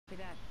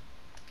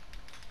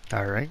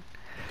Alright.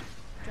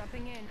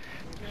 Dropping in.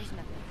 There's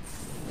nothing.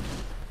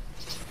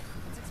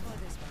 Let's explore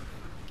this one.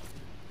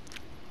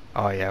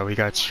 Oh yeah, we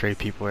got straight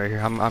people right here.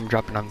 I'm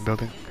dropping on the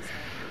building.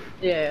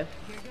 Yeah.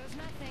 Here goes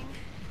nothing.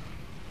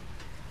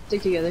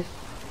 Stick together.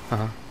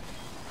 Uh-huh.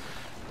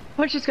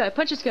 Punch this guy,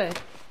 punch this guy. Another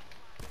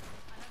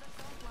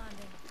soft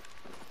landing.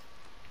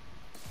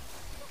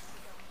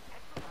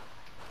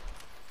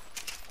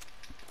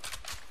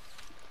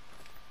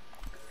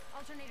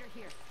 Alternator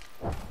here.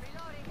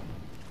 Reloading.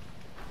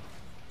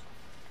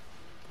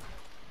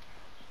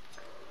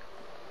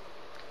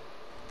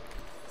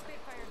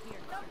 Spitfire here.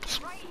 Nope,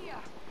 right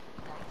here.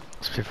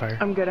 Spitfire.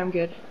 I'm good, I'm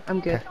good. I'm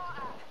good. Okay.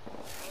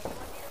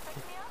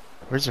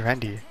 Where's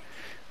Randy?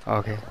 Oh,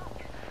 okay.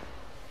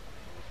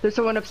 There's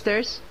someone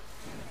upstairs.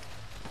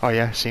 Oh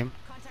yeah, see him?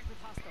 Contact with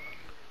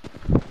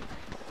hostile.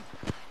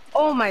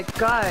 Oh my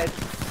god.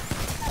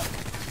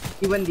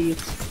 You win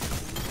these.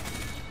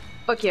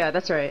 Fuck yeah,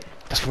 that's right.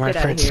 That's for my Get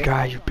outta friend here.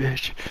 Sky, you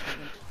bitch.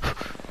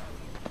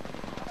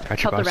 Got you,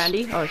 Help the boss.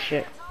 Randy? Oh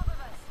shit.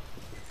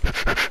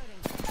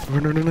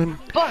 Run, run, run, run.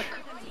 Fuck!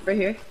 Right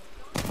here.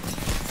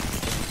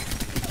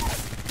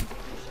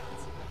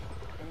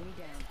 Enemy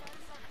down.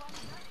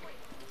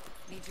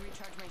 Need to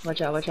recharge my shield.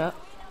 Watch out, watch out.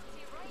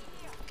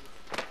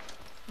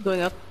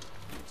 Going up.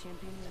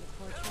 Champion with a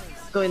poor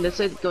choice. Going this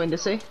way, going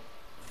this way.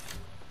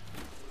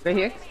 Right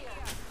here.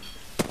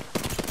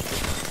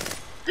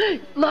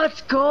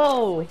 Let's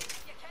go!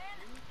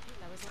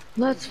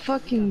 Let's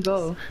fucking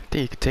go.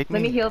 Dude, you can take me.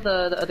 Let me heal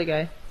the other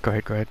guy. Go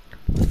ahead, go ahead.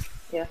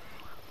 Yeah.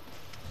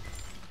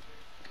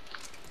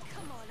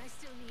 Come on, I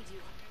still need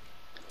you.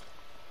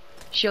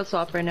 Shield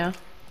swap right now.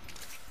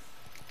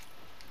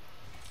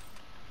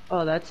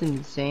 Oh, that's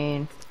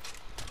insane.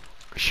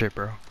 Shit,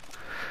 bro.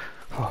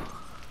 Oh,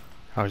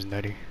 that was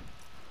nutty.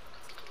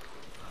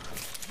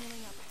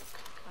 Healing up.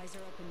 Eyes are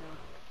open now.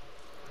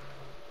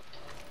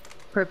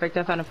 Perfect,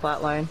 I found a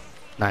flat line.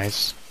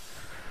 Nice.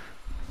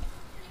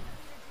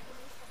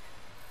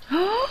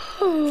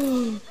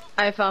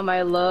 I found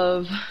my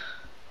love.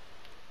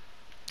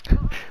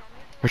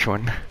 Which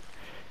one?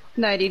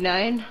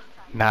 99.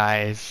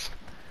 Nice.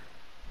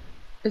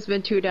 It's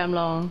been too damn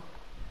long.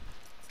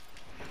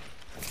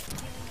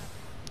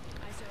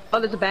 Oh,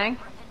 there's a bang.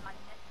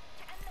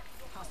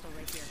 Hostile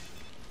right here.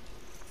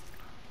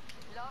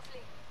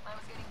 Lovely. I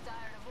was getting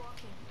tired of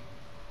walking.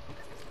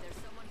 There's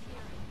someone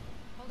here.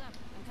 Hold up,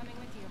 I'm coming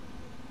with you.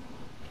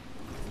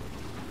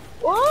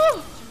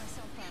 Oh! Picture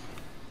myself up.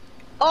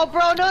 Oh,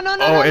 bro, no, no,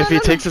 no, Oh, no, if no, he no.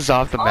 takes us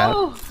off the map.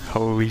 Oh.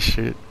 Holy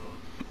shit.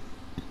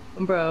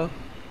 Bro,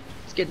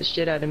 scared the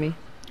shit out of me.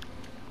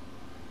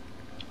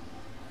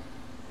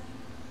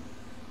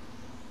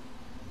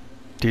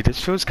 Dude,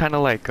 this feels kind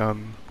of like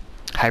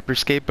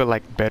Hyperscape, but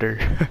like better.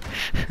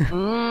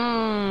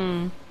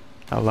 Mmm.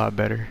 A lot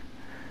better.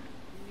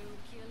 New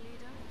kill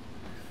leader?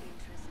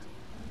 Interesting.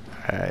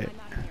 Alright. I'm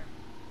out here.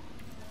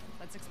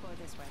 Let's explore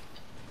this way.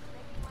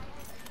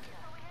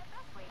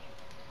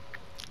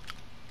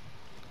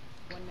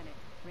 1 minute.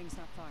 Ring's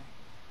not far.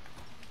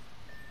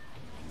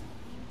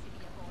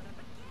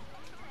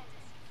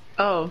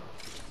 Oh.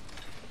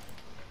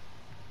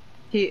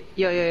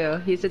 Yo.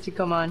 He said to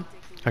come on.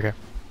 Okay.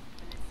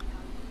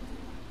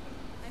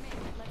 I'm in.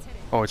 Let's hit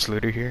it. Oh, it's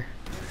looter here.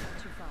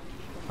 Too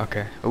far.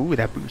 Okay. Ooh,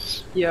 that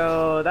boost.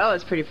 Yo, that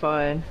was pretty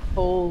fun.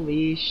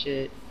 Holy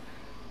shit.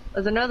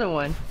 There's another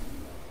one.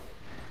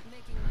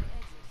 Making my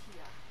exit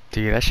here.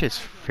 Dude, that shit's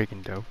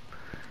freaking dope.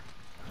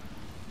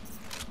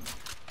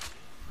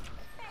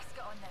 Let's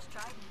get on this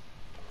trident.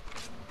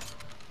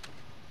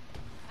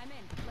 I'm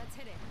in. Let's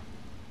hit it.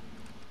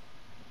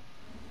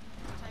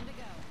 Time to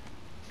go.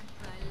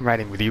 I'm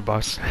riding with you,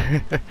 boss.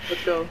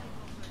 Let's go.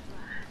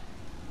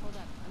 Hold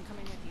up. I'm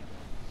coming with you.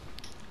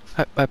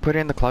 I put it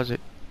in the closet.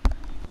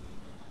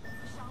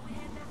 Shall we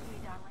head this way,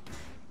 darling?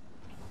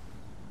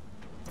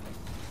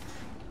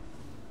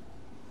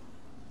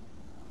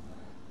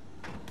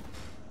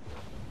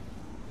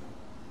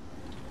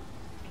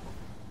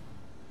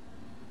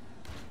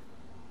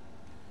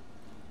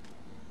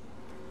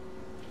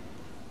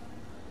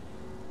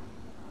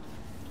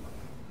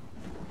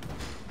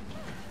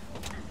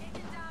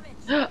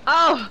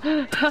 Oh!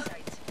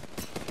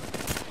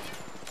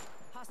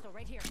 Hostile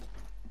right here.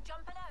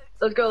 Jumping out.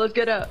 Let's go, let's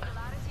get out.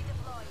 Polarity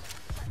deployed.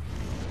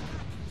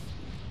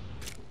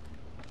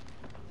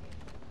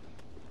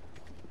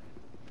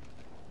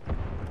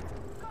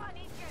 Got an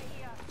Easter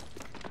here.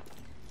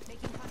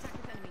 Making contact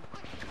with enemy.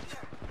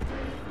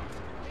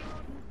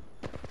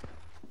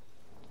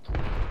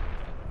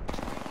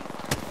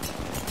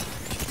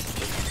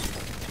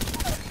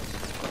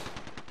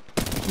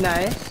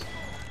 Nice.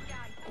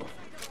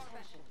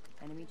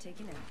 Enemy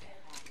taken out.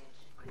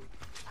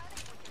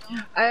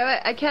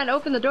 I can't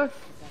open the door.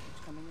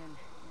 Package coming in.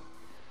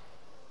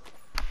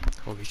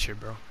 Holy shit,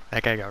 bro.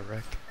 That guy got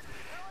wrecked.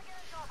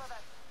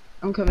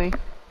 I'm coming.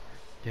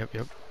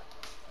 Yep.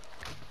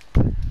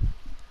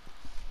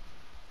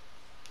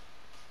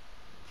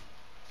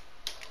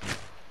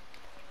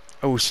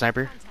 Oh,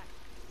 sniper. Contact.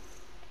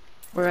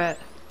 We're at.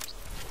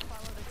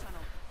 Follow the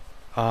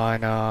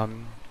tunnel.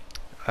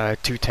 On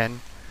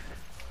 210.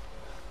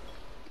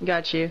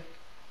 Got you.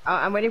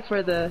 I'm waiting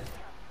for the.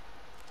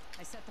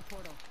 I set the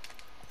portal.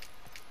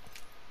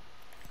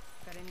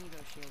 Got an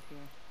Evo shield here.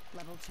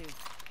 Level 2.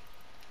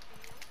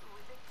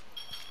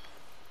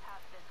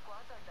 Half the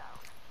squads are down.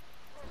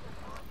 There's a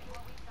more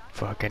people we've done.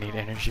 Fuck, I need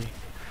energy.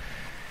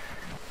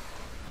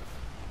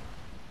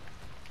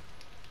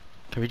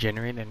 Can we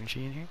generate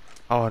energy in here?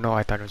 Oh no,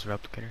 I thought it was a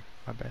replicator.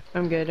 My bad.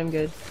 I'm good. I'm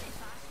good.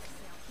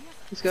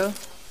 Let's go.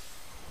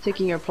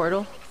 Taking your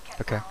portal.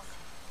 Okay.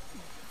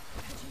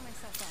 Pitching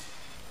myself up.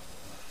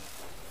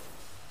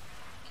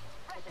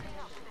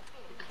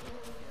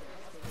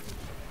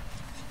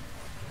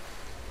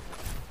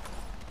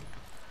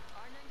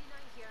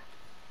 R99 here.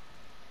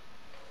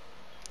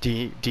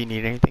 Do you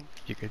need anything?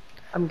 You could.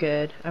 I'm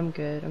good. I'm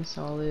good. I'm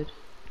solid.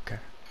 Okay.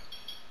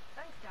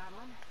 Thanks,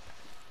 darling.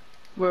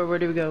 Where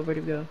do we go? Where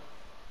do we go?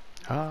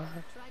 Trident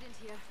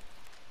here.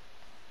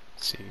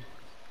 Let's see.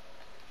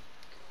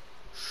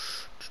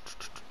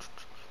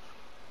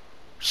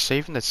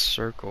 Saving the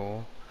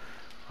circle.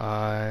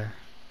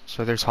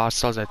 So there's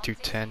hostiles at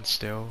 210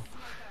 still.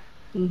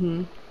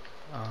 Mm-hmm.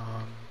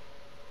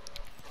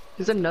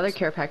 There's another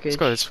care package. Let's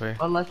go this way.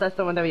 Unless that's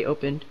the one that we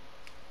opened.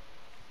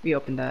 We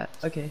opened that.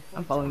 Okay,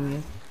 I'm following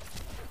you.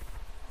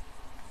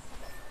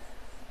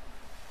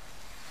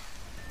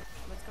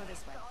 Let's go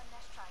this way. On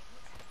this trident.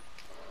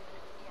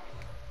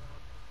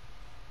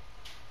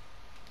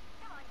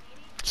 Come on,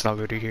 dearie. It's not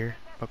looted here,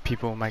 but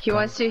people might He come.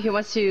 wants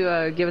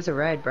to give us a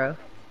ride, bro.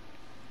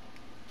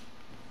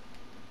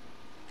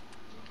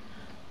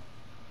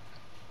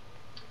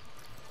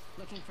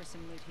 Looking for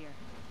some loot here.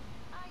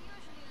 I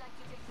usually like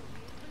to take the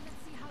wheel, but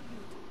let's see how you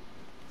do.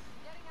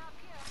 Getting up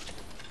here.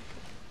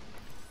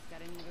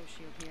 Got an Evo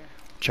shield here.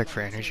 Check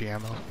for Level 2. energy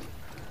ammo.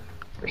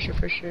 For sure,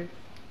 for sure.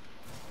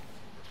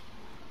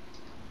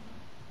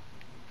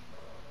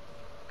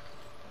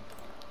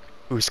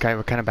 Ooh, Sky,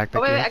 what kind of backpack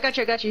Oh wait, do you wait, have?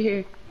 I got you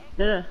here.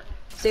 No.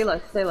 Stay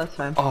less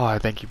time. Oh,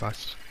 thank you,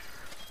 boss.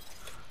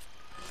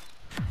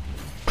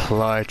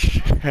 Clutch.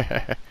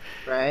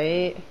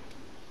 Right? I'm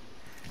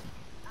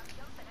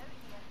jumping out of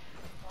here.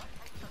 What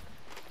type of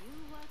You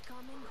are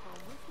coming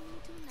home with me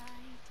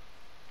tonight.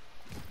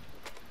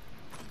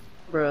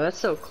 Bro, that's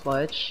so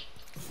clutch.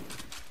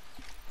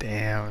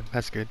 Damn,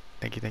 that's good.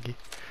 Thank you, thank you.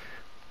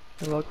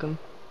 You're welcome.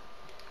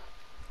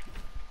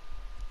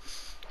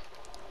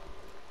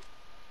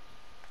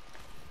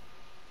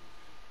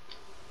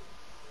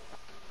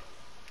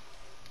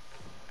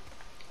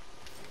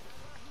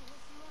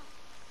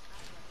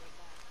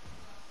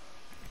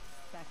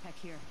 Backpack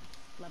here.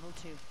 Level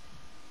 2.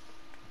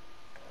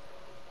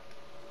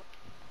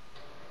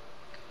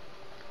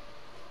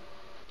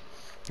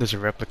 There's a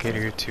replicator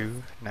here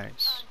too.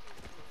 Nice.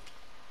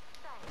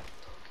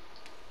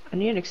 I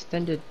need an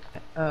extended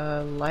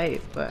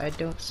light, but I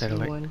don't see Extended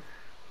light. one.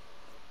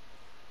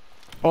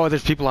 Oh,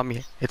 there's people on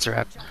me. It's a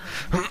wrap.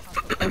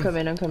 I'm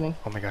coming, I'm coming.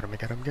 Oh my god,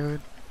 I'm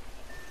good.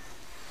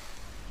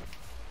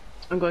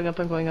 I'm going up,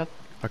 I'm going up.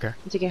 Okay,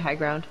 I'm taking high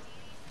ground.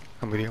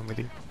 I'm with you, I'm with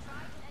you.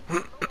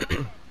 really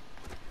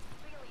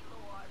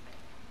low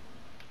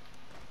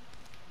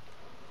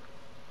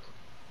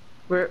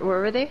orbit? Where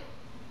were they?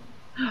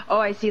 Oh,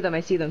 I see them,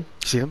 I see them.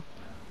 See them?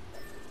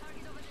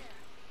 Target over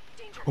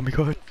there. Danger. Oh my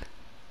god.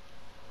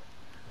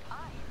 Aye.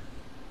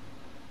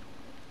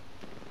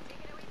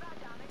 Taking a wee bad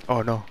damage.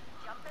 Oh no.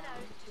 Jumping out.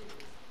 See my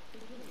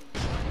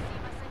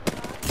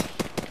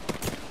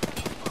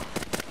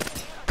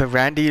signal? The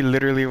Randy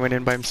literally went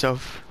in by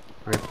himself.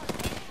 Rip.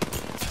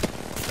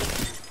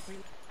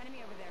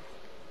 Enemy over there.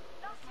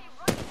 They'll see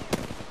right here.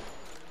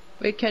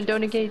 Wait, Ken,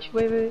 don't engage.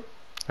 Wait.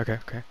 Okay, okay.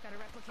 Got a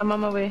replicator. I'm on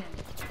my way.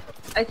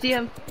 I see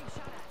him. Getting shot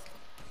at.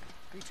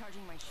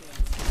 Recharging my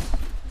shields.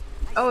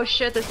 Oh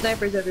shit, there's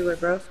snipers everywhere,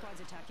 bro.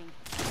 Squad's attacking.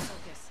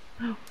 Focus.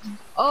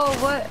 Oh,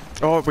 what?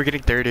 Oh, we're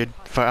getting thirded.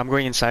 I'm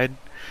going inside.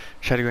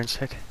 Try to go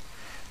inside.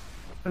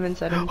 I'm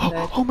inside, I'm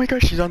inside. Oh my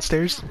gosh, she's on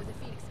stairs. With a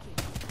Phoenix kit.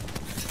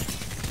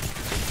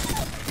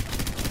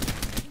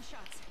 Taking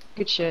shots.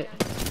 Good shit.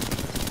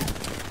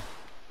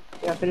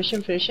 Yeah, finish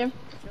him, finish him.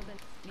 Killed an-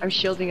 I'm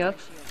shielding up.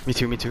 Shield. Me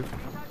too, me too. Charging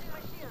my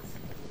shields.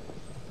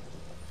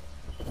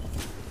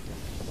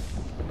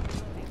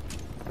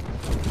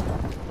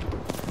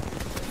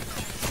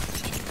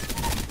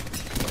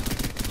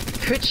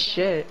 Good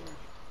shit.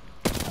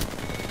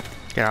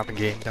 Get up and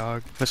game,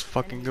 dog. Let's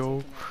fucking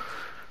go.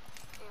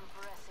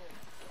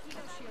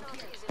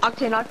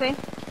 Octane, Octane.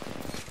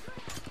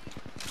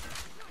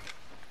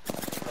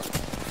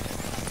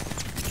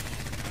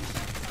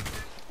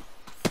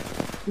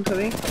 I'm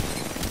coming.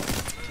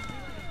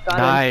 Got him.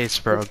 Nice,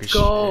 bro. Let's Good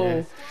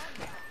go.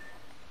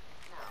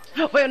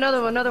 shit. Wait,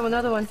 another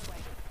one.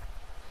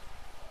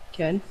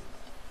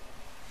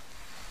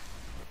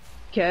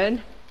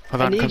 Ken?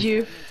 Hold I on, need come.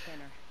 you.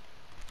 Spinner.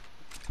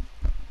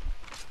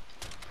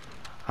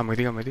 I'm with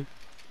you, I'm with you.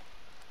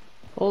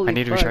 Holy I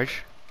need to fuck.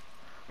 recharge.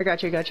 I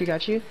got you. I'm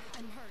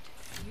hurt.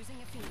 Using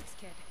a Phoenix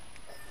kit.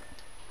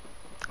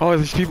 Oh,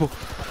 there's people.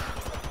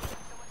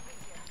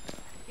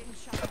 Getting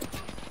shot.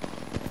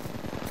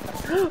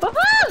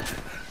 Ah!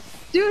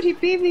 Dude, he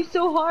beat me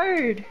so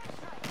hard.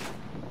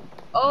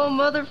 Oh,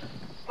 mother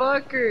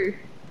fucker.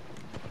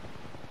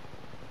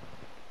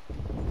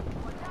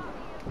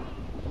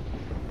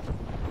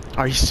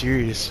 Are you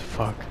serious?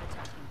 Fuck.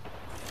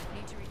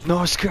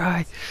 No,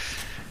 Sky!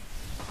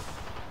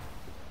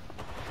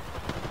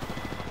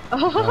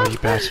 No, you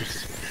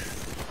bastards.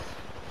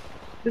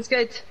 This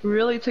guy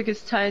really took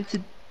his time to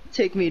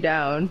take me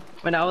down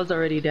when I was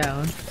already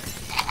down.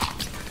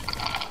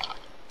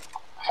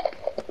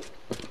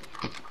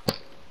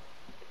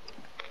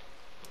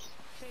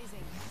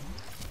 Phasing.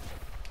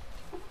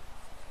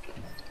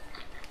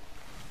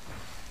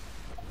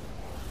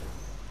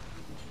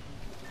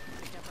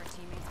 Picked up our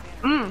teammates'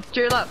 banner.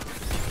 Cheer up.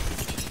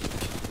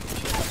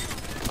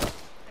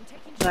 I'm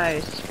taking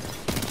Nice.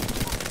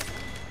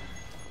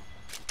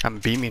 I'm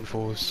beaming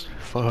fools.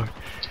 Fuck.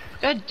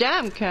 God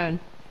damn, Ken.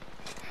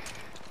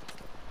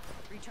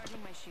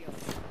 recharging my shield.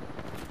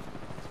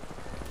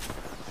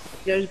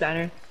 There's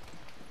banner.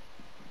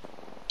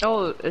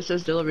 Oh, it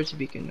says deliver to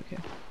beacon.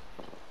 Okay.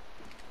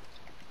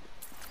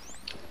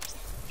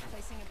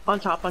 Placing a On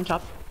top, on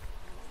top.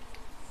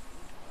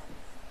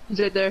 He's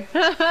right there.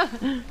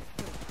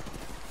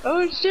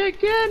 Oh shit,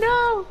 yeah,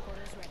 no!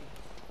 quarters ready.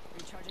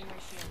 Recharging my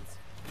shields.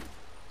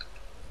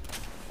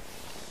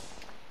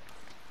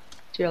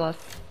 To your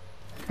left,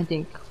 I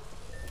think.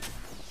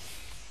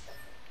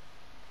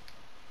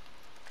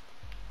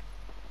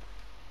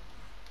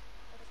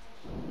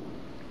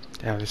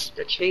 Damn, this.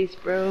 The chase,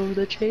 bro,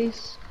 the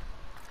chase.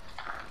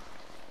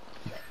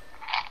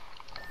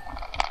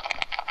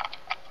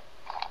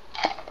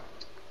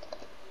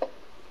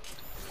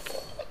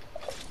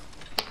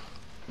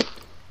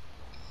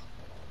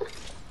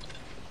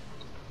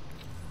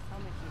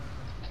 Helmet here.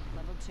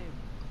 Level 2.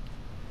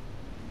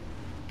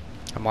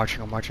 I'm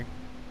marching, I'm marching.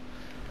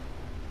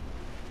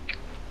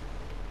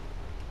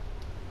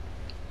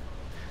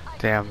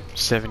 Damn,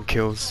 7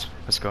 kills.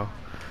 Let's go.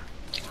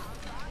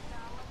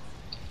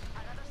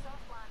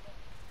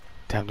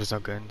 Damn, there's no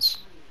guns.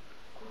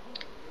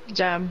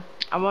 Damn,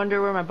 I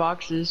wonder where my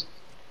box is.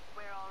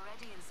 We're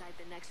already inside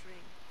the next ring.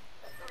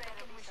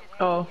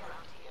 Oh,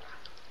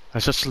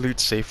 Let's just loot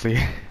safely.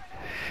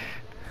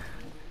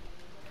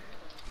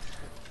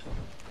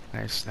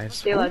 Nice, nice.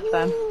 stay alive,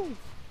 fam.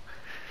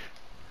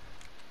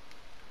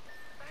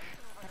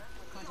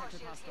 Contact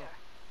with hostile.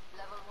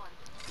 Level 1.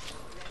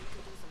 Ready to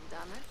do some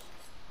damage?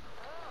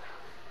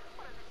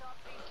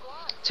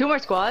 2 more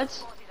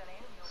squads.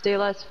 Stay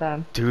alive,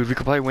 fam. Dude, we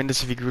could probably win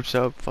this if he groups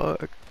up.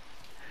 Fuck.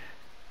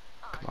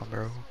 Come on,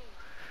 bro.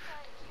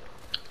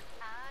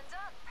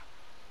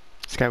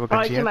 This guy will Oh, I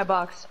gun see you. my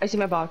box. I see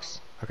my box.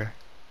 Okay.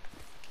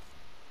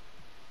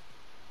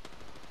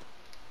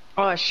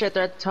 Oh shit,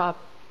 they're at the top.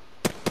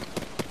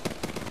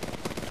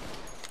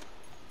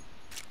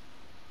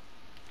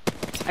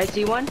 I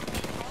see one.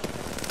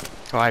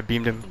 Oh, I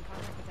beamed him. In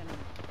contact with enemy.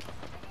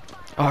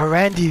 Oh,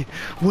 Randy,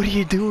 what are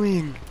you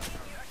doing?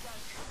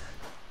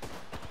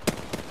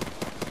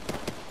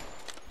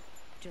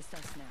 Just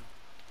us now.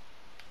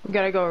 We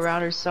gotta go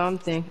around or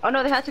something. Oh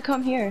no, they had to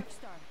come here.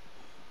 Star.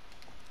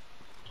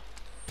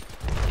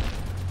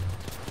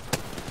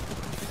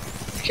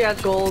 She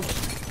has gold.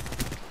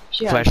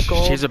 She has Flash,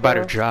 gold. she's about to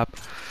bro. drop.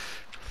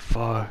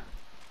 Fuck.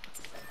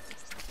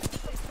 They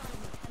spotted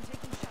me. I'm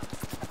taking shots.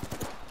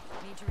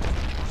 Need to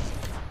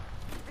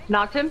recharge.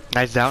 Knocked him.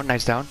 Nice down,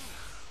 nice down.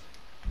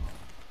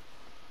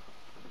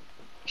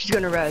 She's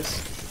gonna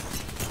res.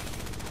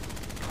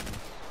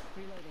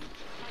 Reloading.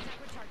 Contact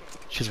with target.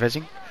 She's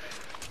rezzing.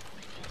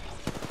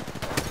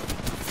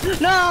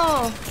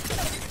 No!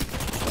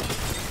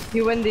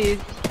 You win these.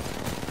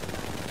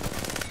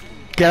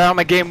 Get out of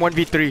my game,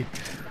 1v3.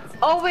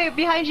 Oh wait,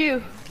 behind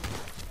you.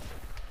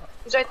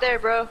 He's right there,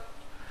 bro.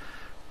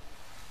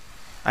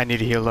 I need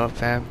to heal up,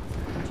 fam.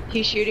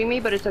 He's shooting me,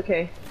 but it's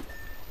okay.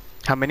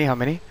 How many, how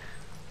many?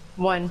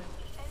 1.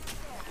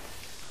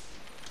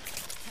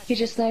 He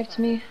just sniped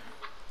me.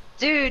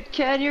 Dude,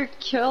 Ken, you're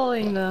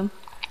killing them.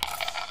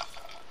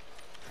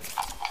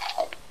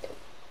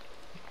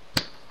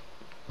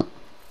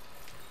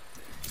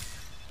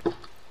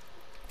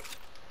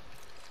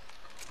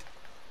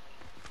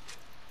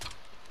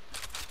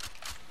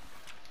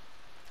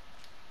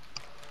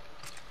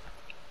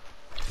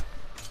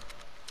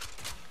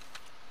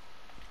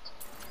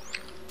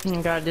 Oh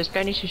my god, this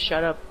guy needs to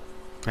shut up.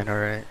 I know,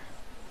 right?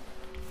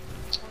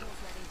 Portal's ready.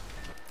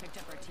 Picked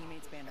up our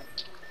teammates' banner.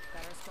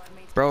 Got our squad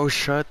mates. Bro,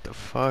 shut the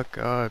fuck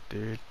up,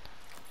 dude.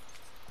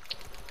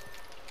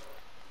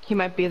 He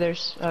might be there.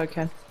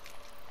 Okay.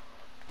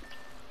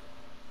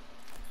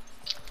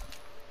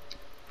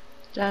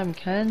 Damn,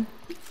 Ken.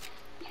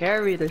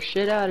 Carry the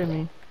shit out of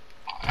me.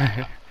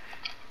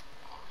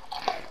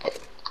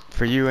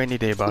 For you, any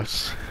day,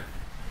 boss.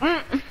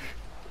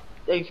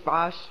 Thanks,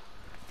 boss.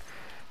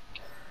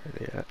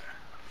 Yeah.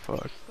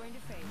 Fuck. Going to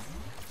phase.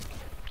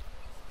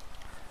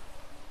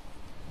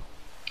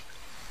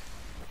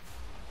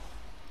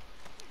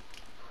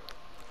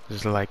 This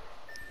is like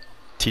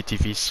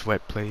TTV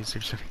sweat plays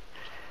or something.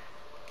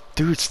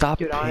 Dude, stop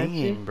Dude, honestly-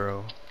 pinging,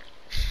 bro.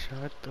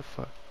 Shut the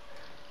fuck.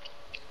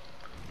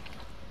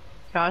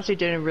 He honestly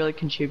didn't really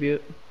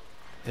contribute.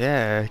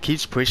 Yeah,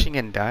 keeps pushing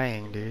and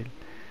dying, dude.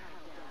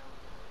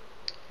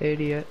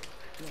 Idiot.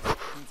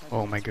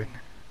 Oh my goodness.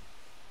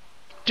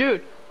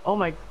 Dude, oh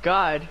my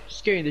god.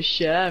 Scaring the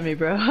shit out of me,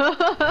 bro.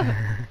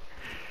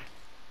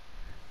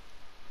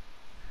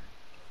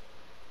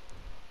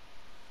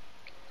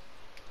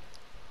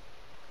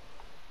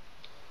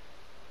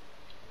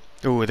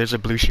 Ooh, there's a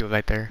blue shield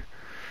right there.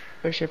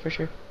 For sure, for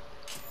sure.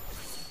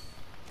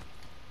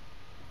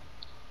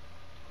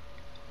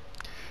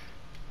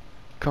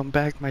 Come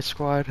back, my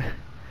squad.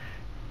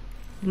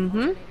 Mm-hmm.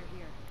 Later here.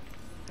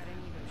 Got an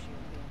Evo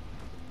shield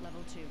here.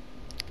 Level 2.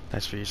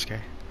 That's for you, Sky.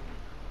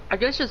 I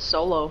guess it's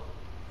solo.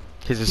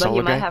 He's a But solo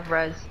he might guy. have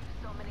res.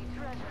 So many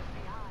treasures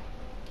behind.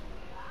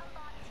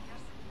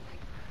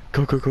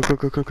 Go, go, go, go,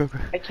 go, go, go, go.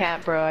 I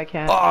can't, bro, I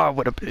can't. Oh,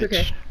 what a It's bitch.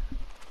 okay.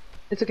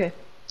 It's okay.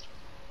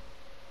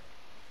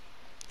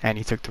 And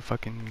he took the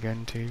fucking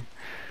gun too.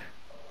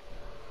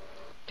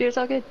 Dude, it's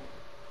all good.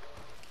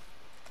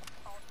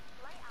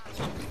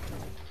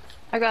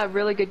 I got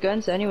really good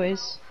guns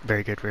anyways.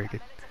 Very good, very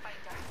good.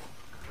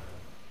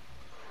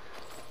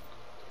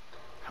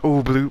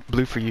 Oh,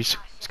 blue for you,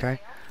 Sky.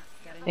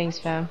 Got an Thanks,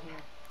 Evo fam. shield here.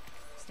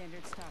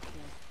 Standard stock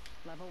here.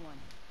 Level 1.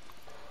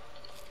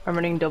 I'm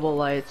running double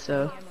light,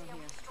 so Ammo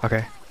here.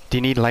 Okay. Do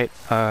you need light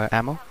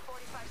ammo?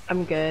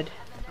 I'm good.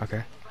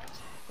 Okay.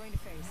 Going to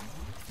phase.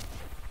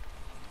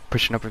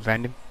 Pushing up with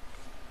random.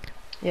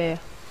 Yeah.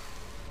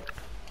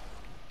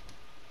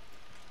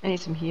 I need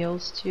some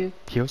heals too.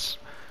 Heals.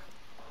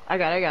 I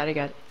got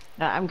it.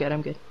 Nah, I'm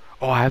good.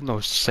 Oh, I have no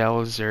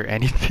cells or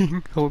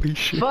anything. Holy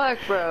shit. Fuck,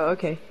 bro.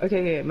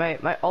 Okay.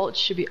 My ult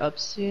should be up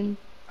soon,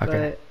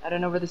 Okay. but I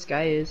don't know where this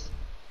guy is.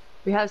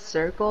 We have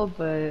circle,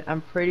 but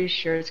I'm pretty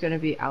sure it's gonna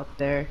be out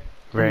there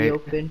in Right. the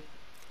open.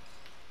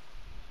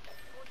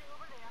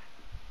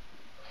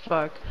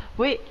 Fuck.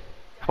 Wait.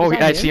 Oh, that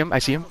yeah, I him? see him. I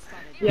see him.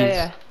 Yeah, He's-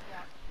 yeah.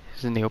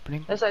 He's in the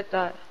opening. That's what I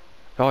thought.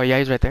 Oh, yeah,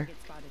 he's right there. Get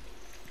spotted.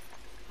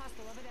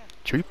 Hostile over there.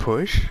 Should we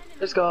push?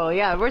 Let's go.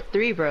 Yeah, we're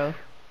 3, bro.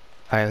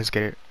 Alright, let's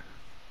get it.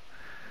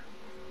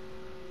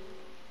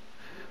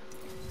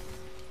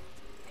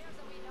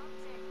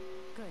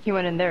 He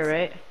went in there,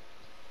 right?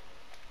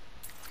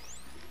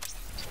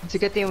 It's a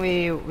good thing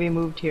we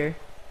moved here.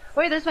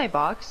 Wait, there's my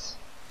box.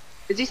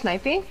 Is he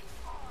sniping?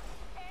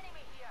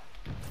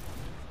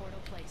 Portal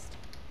placed.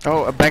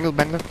 Oh, a bangle.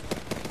 Where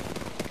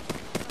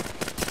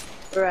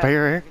at? Right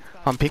here, right here.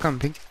 On pink.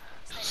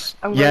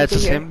 I'm Yeah, going it's to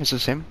the here. same. It's the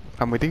same.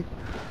 I'm with you.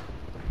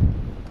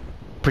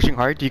 Pushing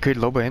hard. You could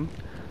Loba in.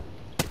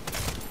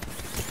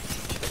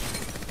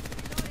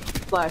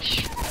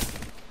 Flash.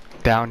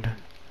 Downed.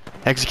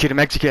 Execute him.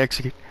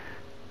 Execute.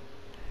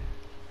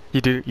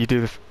 You do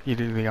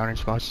the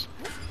honors, boss.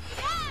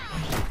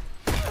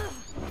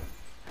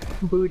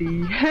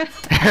 Booty.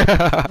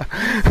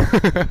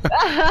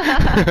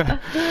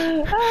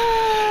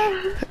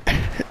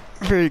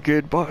 Very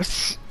good,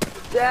 boss.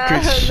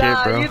 Yeah, Good shit,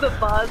 nah, bro. you the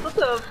boss. What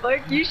the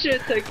fuck? You should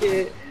have took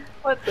it.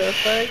 What the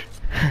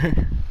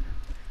fuck?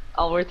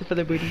 All worth it for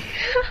the booty.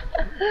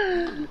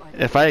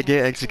 If I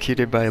get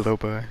executed by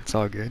Loba, it's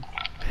all good.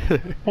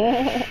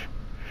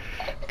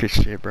 Good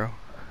shit, bro.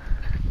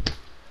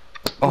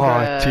 Oh,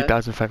 Bruh.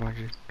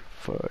 2,500.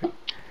 Fuck.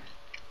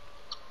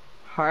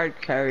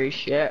 Hard carry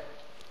shit.